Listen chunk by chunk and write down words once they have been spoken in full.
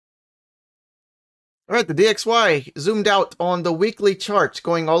All right, the DXY zoomed out on the weekly charts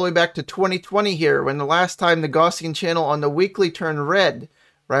going all the way back to 2020 here, when the last time the Gaussian channel on the weekly turned red,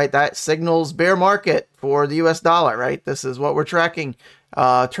 right? That signals bear market for the US dollar, right? This is what we're tracking.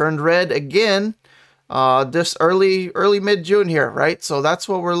 Turned red again this early mid-June here, right? So that's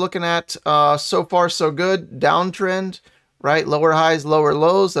what we're looking at. So far so good. Downtrend, right? Lower highs, lower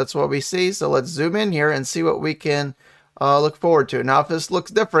lows. That's what we see. So let's zoom in here and see what we can look forward to. Now, if this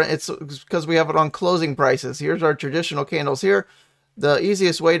looks different, it's because we have it on closing prices. Here's our traditional candles here. The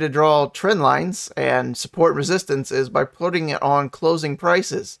easiest way to draw trend lines and support resistance is by putting it on closing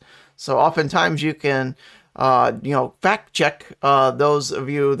prices. So oftentimes you can, fact check those of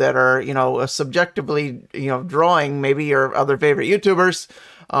you that are, subjectively, drawing, maybe your other favorite YouTubers,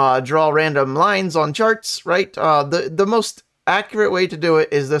 draw random lines on charts, right? The most accurate way to do it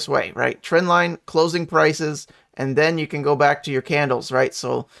is this way, right? Trend line, closing prices, and then you can go back to your candles, right?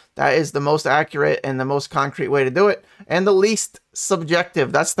 So that is the most accurate and the most concrete way to do it, and the least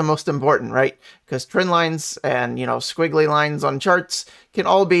subjective. That's the most important, right? Because trend lines and, squiggly lines on charts can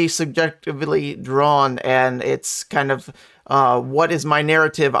all be subjectively drawn, and it's kind of, what is my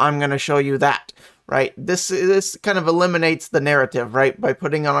narrative? I'm going to show you that, right? This kind of eliminates the narrative, right? By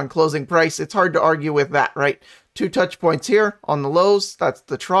putting it on closing price, it's hard to argue with that, right? 2 touch points here on the lows, that's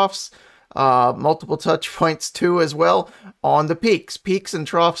the troughs. Multiple touch points too as well on the peaks and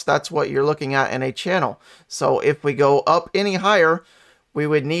troughs. That's what you're looking at in a channel. So if we go up any higher, we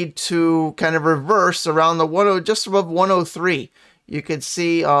would need to kind of reverse around the just above 103. You could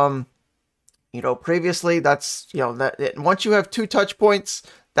see, previously that's, once you have 2 touch points,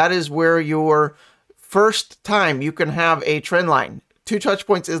 that is where your first time you can have a trend line. 2 touch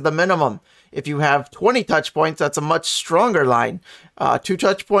points is the minimum. If you have 20 touch points, that's a much stronger line. 2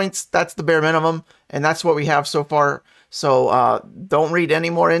 touch points, that's the bare minimum, and that's what we have so far. So don't read any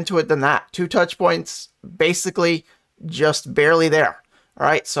more into it than that. 2 touch points, basically just barely there. All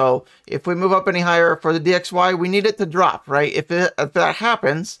right, so if we move up any higher for the DXY, we need it to drop, right? If that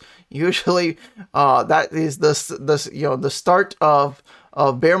happens, usually that is the start of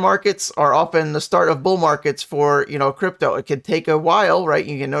bear markets are often the start of bull markets for, crypto. It could take a while, right?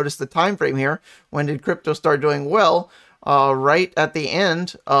 You can notice the time frame here. When did crypto start doing well? Right at the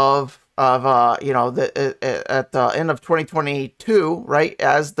end of at the end of 2022, right?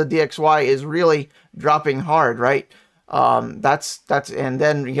 As the DXY is really dropping hard, right? And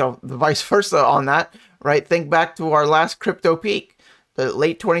then, the vice versa on that, right? Think back to our last crypto peak, the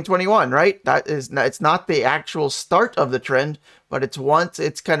late 2021, right? It's not the actual start of the trend, but it's once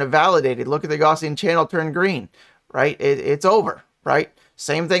it's kind of validated. Look at the Gaussian channel turn green, right? It's over, right?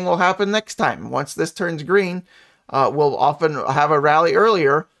 Same thing will happen next time. Once this turns green, we'll often have a rally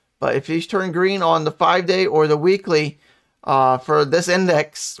earlier, but if these turn green on the 5-day or the weekly for this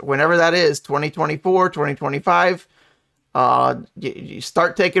index, whenever that is, 2024, 2025, you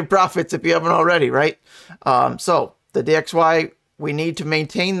start taking profits if you haven't already, right? So the DXY, we need to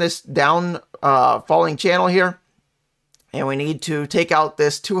maintain this down falling channel here, and we need to take out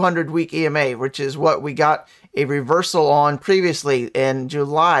this 200-week EMA, which is what we got a reversal on previously in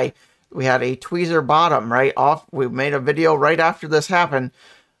July. We had a tweezer bottom right off. We made a video right after this happened.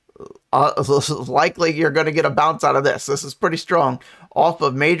 Likely you're going to get a bounce out of this. This is pretty strong off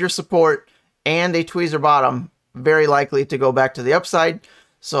of major support and a tweezer bottom, very likely to go back to the upside.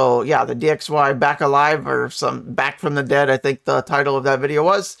 So yeah, the DXY back alive, or some back from the dead, I think the title of that video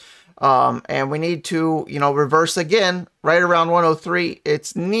was. And we need to, reverse again right around 103.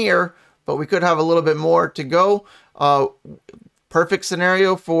 It's near, but we could have a little bit more to go. Perfect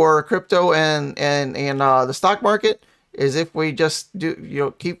scenario for crypto and the stock market is if we just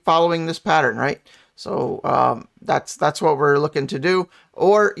do, keep following this pattern, right? So that's what we're looking to do.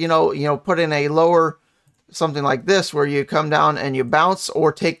 Or, put in a lower, something like this, where you come down and you bounce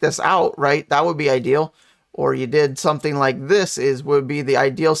or take this out, right? That would be ideal. Or you did something like this would be the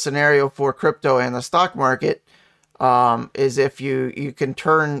ideal scenario for crypto and the stock market, is if you can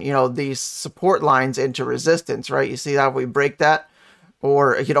turn, these support lines into resistance, right? You see how we break that?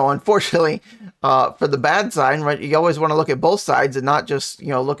 Or, unfortunately, for the bad side, right, you always want to look at both sides and not just,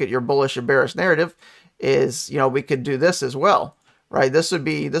 look at your bullish or bearish narrative, is, we could do this as well, right? This would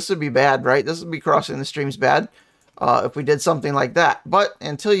be bad, right? This would be crossing the streams bad if we did something like that. But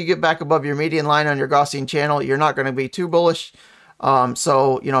until you get back above your median line on your Gaussian channel, you're not going to be too bullish.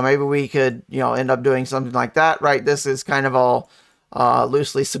 So, maybe we could, end up doing something like that, right? This is kind of all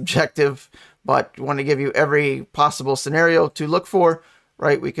loosely subjective, but want to give you every possible scenario to look for,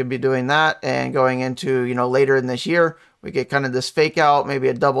 right? We could be doing that, and going into, later in this year, we get kind of this fake out, maybe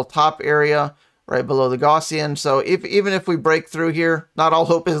a double top area, right below the Gaussian. So even if we break through here, not all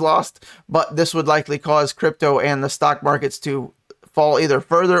hope is lost, but this would likely cause crypto and the stock markets to fall either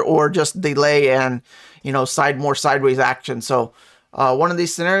further or just delay and, you know, more sideways action. So one of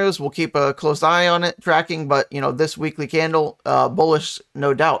these scenarios, we'll keep a close eye on it, tracking, but, you know, this weekly candle, bullish,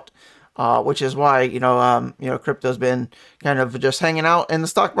 no doubt. Which is why, you know, crypto's been kind of just hanging out in the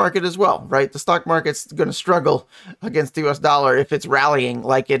stock market as well, right? The stock market's going to struggle against the US dollar if it's rallying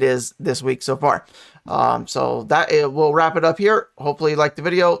like it is this week so far. So we'll wrap it up here. Hopefully you liked the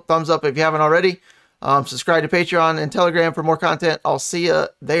video. Thumbs up if you haven't already. Subscribe to Patreon and Telegram for more content. I'll see you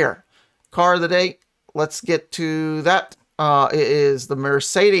there. Car of the day. Let's get to that. It is the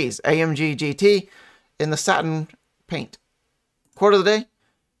Mercedes AMG GT in the satin paint. Quote of the day.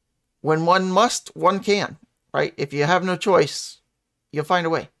 When one must, one can, right? If you have no choice, you'll find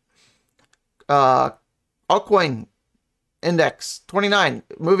a way. Altcoin index 29,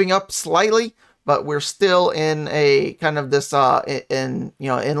 moving up slightly, but we're still in a kind of this in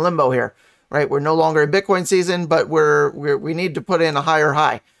limbo here, right? We're no longer in Bitcoin season, but we need to put in a higher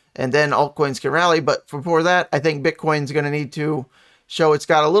high, and then altcoins can rally. But before that, I think Bitcoin's going to need to show it's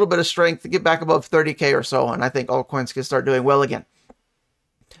got a little bit of strength to get back above 30K or so, and I think altcoins can start doing well again.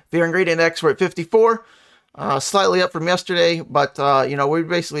 Fear and greed index, we're at 54, slightly up from yesterday, but, you know, we've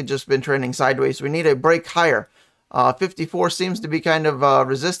basically just been trending sideways. We need a break higher. 54 seems to be kind of a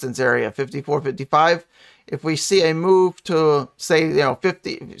resistance area, 54, 55. If we see a move to, say, you know,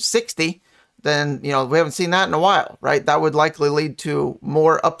 50, 60, then, you know, we haven't seen that in a while, right? That would likely lead to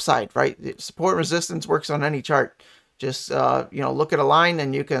more upside, right? Support and resistance works on any chart. Just, you know, look at a line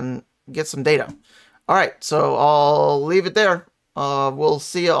and you can get some data. All right, so I'll leave it there. We'll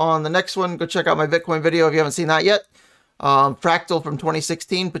see you on the next one. Go check out my Bitcoin video if you haven't seen that yet. Fractal from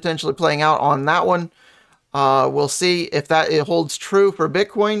 2016 potentially playing out on that one. We'll see if it holds true for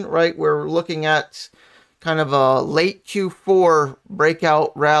Bitcoin, right? We're looking at kind of a late Q4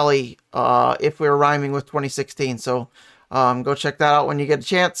 breakout rally if we're rhyming with 2016. So go check that out when you get a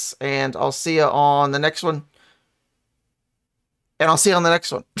chance, and I'll see you on the next one.